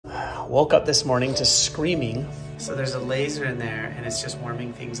Woke up this morning to screaming. So there's a laser in there and it's just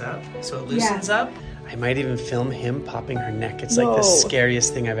warming things up. So it loosens up. I might even film him popping her neck. It's like the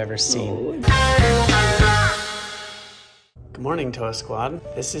scariest thing I've ever seen. Good morning, Toa Squad.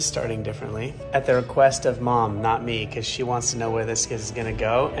 This is starting differently. At the request of Mom, not me, because she wants to know where this is gonna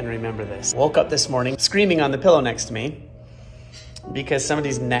go, and remember this. Woke up this morning screaming on the pillow next to me because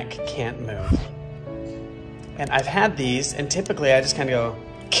somebody's neck can't move. And I've had these, and typically I just kind of go,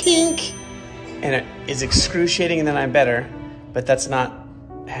 kink, and it is excruciating and then I'm better, but that's not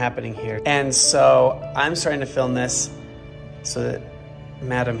happening here. And so I'm starting to film this so that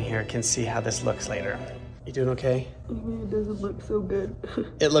Madam here can see how this looks later. You doing okay? It doesn't look so good.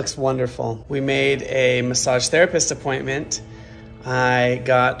 It looks wonderful. We made a massage therapist appointment. I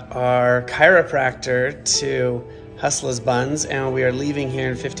got our chiropractor to hustle his buns, and we are leaving here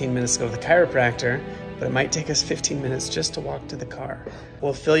in 15 minutes to go to the chiropractor, but it might take us 15 minutes just to walk to the car.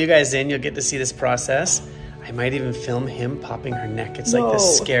 We'll fill you guys in. You'll get to see this process. I might even film him popping her neck. It's like the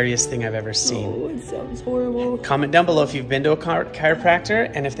scariest thing I've ever seen. Oh, it sounds horrible. Comment down below if you've been to a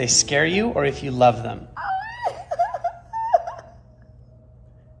chiropractor and if they scare you or if you love them.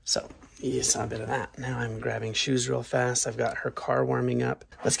 So, you saw a bit of that. Now I'm grabbing shoes real fast. I've got her car warming up.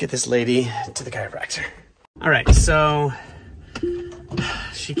 Let's get this lady to the chiropractor. All right, so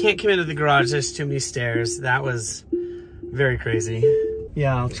she can't come into the garage. There's too many stairs. That was very crazy.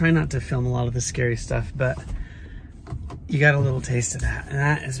 Yeah, I'll try not to film a lot of the scary stuff, but you got a little taste of that. And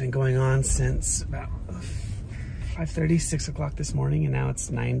that has been going on since about 5:30, 6 o'clock this morning, and now it's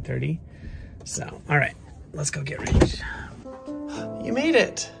 9:30. So, all right, let's go get ready. You made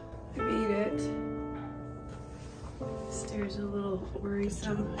it. I made it. Stairs are a little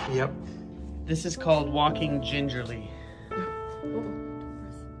worrisome. Yep. This is called walking gingerly.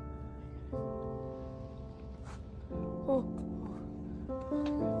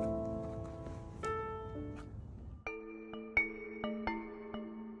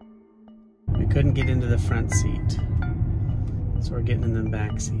 We couldn't get into the front seat, so we're getting in the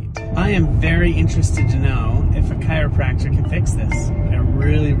back seat. I am very interested to know if a chiropractor can fix this. I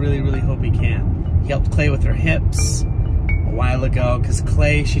really, really, really hope he can. He helped Klai with her hips a while ago, because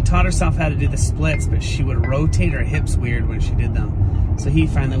Klai, she taught herself how to do the splits, but she would rotate her hips weird when she did them. So he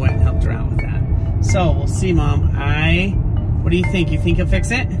finally went and helped her out with that. So we'll see, Mom. What do you think? You think he'll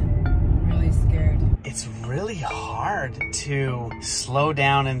fix it? I'm really scared. It's really hard to slow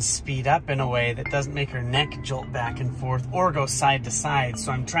down and speed up in a way that doesn't make her neck jolt back and forth or go side to side.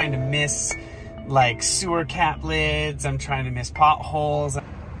 So I'm trying to miss like sewer cap lids. I'm trying to miss potholes.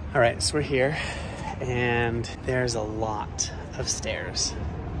 All right, so we're here and there's a lot of stairs.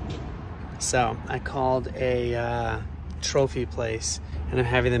 So I called a trophy place and I'm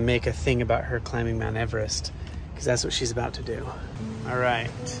having them make a thing about her climbing Mount Everest because that's what she's about to do. All right.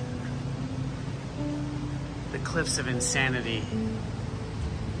 The cliffs of insanity.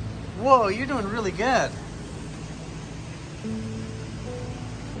 Whoa, you're doing really good.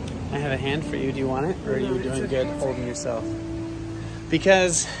 I have a hand for you. Do you want it? Or are you doing good holding yourself?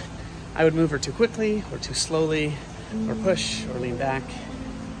 Because I would move her too quickly or too slowly or push or lean back.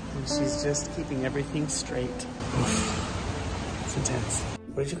 And she's just keeping everything straight. It's intense.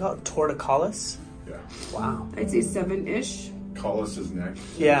 What did you call it? Torticollis? Yeah. Wow. I'd say 7-ish. Collis is neck.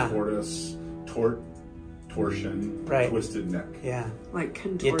 Yeah. Tortoise, torsion, right. Twisted neck. Yeah. Like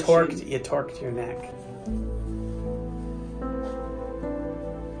contortion. You torqued your neck.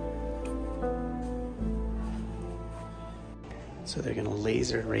 So they're gonna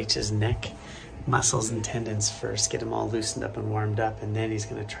laser Rachel's neck muscles and tendons first, get them all loosened up and warmed up, and then he's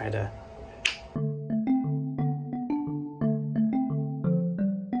gonna try to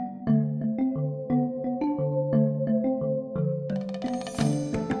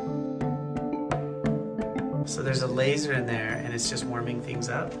So there's a laser in there and it's just warming things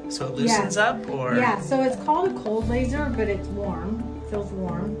up? So it loosens up, or? Yeah, so it's called a cold laser, but it's warm, feels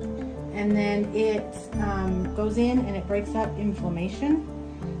warm. And then it goes in and it breaks up inflammation.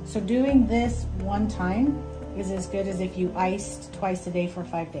 So doing this one time is as good as if you iced twice a day for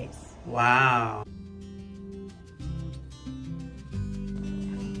 5 days. Wow.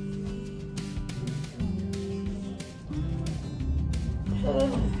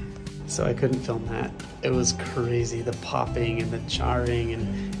 So I couldn't film that. It was crazy, the popping and the jarring,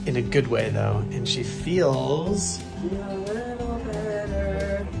 and in a good way though. And she feels A little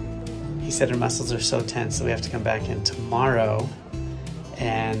better. He said her muscles are so tense that we have to come back in tomorrow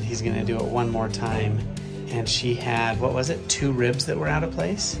and he's gonna do it one more time. And she had, what was it, 2 ribs that were out of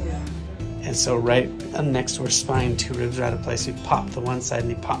place? Yeah. And so right next to her spine, 2 ribs were out of place. He popped the one side and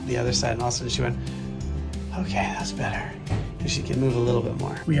he popped the other side, and all of a sudden she went, okay, that's better. She can move a little bit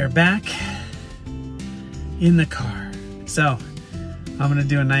more. We are back in the car. So I'm gonna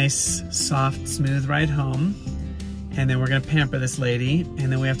do a nice, soft, smooth ride home. And then we're gonna pamper this lady.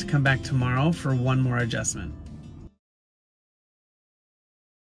 And then we have to come back tomorrow for one more adjustment.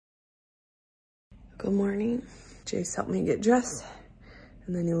 Good morning. Jase helped me get dressed.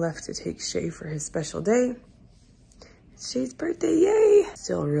 And then he left to take Shae for his special day. It's Shae's birthday, yay!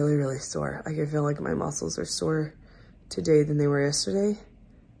 Still really, really sore. I can feel like my muscles are sore today than they were yesterday.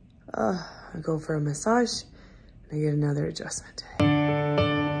 I go for a massage and I get another adjustment.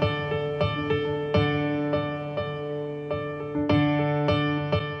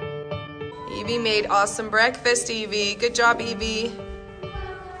 Evie made awesome breakfast, Evie. Good job, Evie.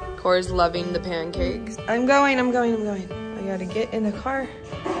 Cora's loving the pancakes. I'm going. I gotta get in the car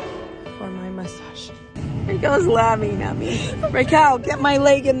for my massage. Rykel's laughing at me. Rykel, get my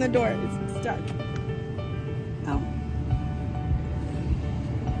leg in the door. It's stuck. Oh.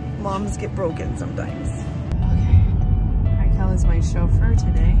 Moms get broken sometimes. Okay. Rykel is my chauffeur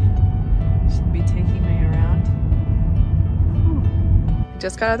today. She'll be taking me around. Whew.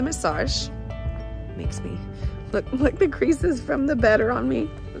 Just got out of the massage. Makes me look the creases from the bed are on me.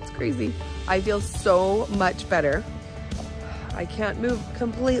 That's crazy. I feel so much better. I can't move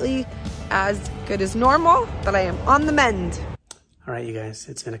completely as good as normal, but I am on the mend. All right, you guys,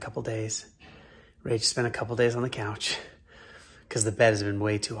 it's been a couple days. Rach spent a couple days on the couch because the bed has been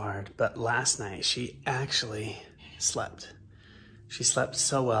way too hard. But last night, she actually slept. She slept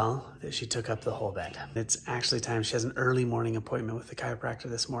so well that she took up the whole bed. It's actually time. She has an early morning appointment with the chiropractor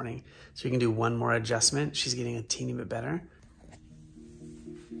this morning. So we can do one more adjustment. She's getting a teeny bit better.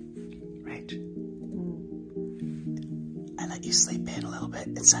 Right. I let you sleep in a little bit.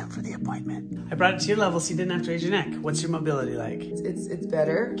 It's time for the appointment. I brought it to your level so you didn't have to raise your neck. What's your mobility like? It's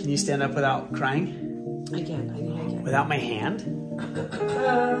better. Can you stand up without crying? I can. I think I can. Without my hand?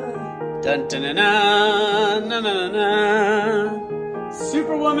 Dun dun dun dun dun dun dun.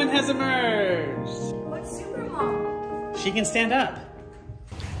 Superwoman has emerged. What's Supermom? She can stand up.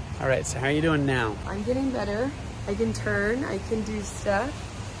 All right, so how are you doing now? I'm getting better. I can turn, I can do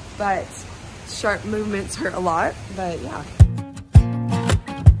stuff, but sharp movements hurt a lot, but yeah.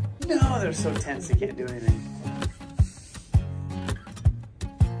 No, they're so tense, they can't do anything.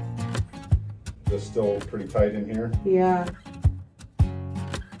 Just still pretty tight in here? Yeah.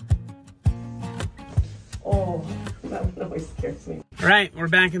 Oh, that one always scares me. All right, we're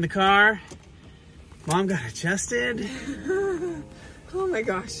back in the car. Mom got adjusted. Oh my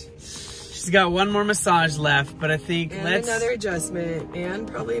gosh. She's got one more massage left, but I think And another adjustment, and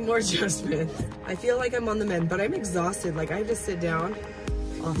probably more adjustments. I feel like I'm on the mend, but I'm exhausted. Like, I have to sit down.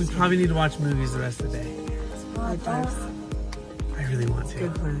 We probably need to watch movies the rest of the day. High fives. I really want to.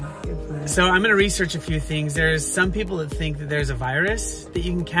 Good plan, good plan. So I'm gonna research a few things. There's some people that think that there's a virus that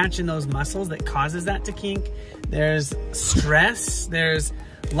you can catch in those muscles that causes that to kink. There's stress, there's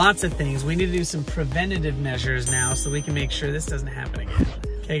lots of things. We need to do some preventative measures now so we can make sure this doesn't happen again.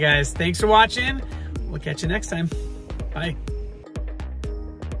 Okay guys, thanks for watching. We'll catch you next time. Bye.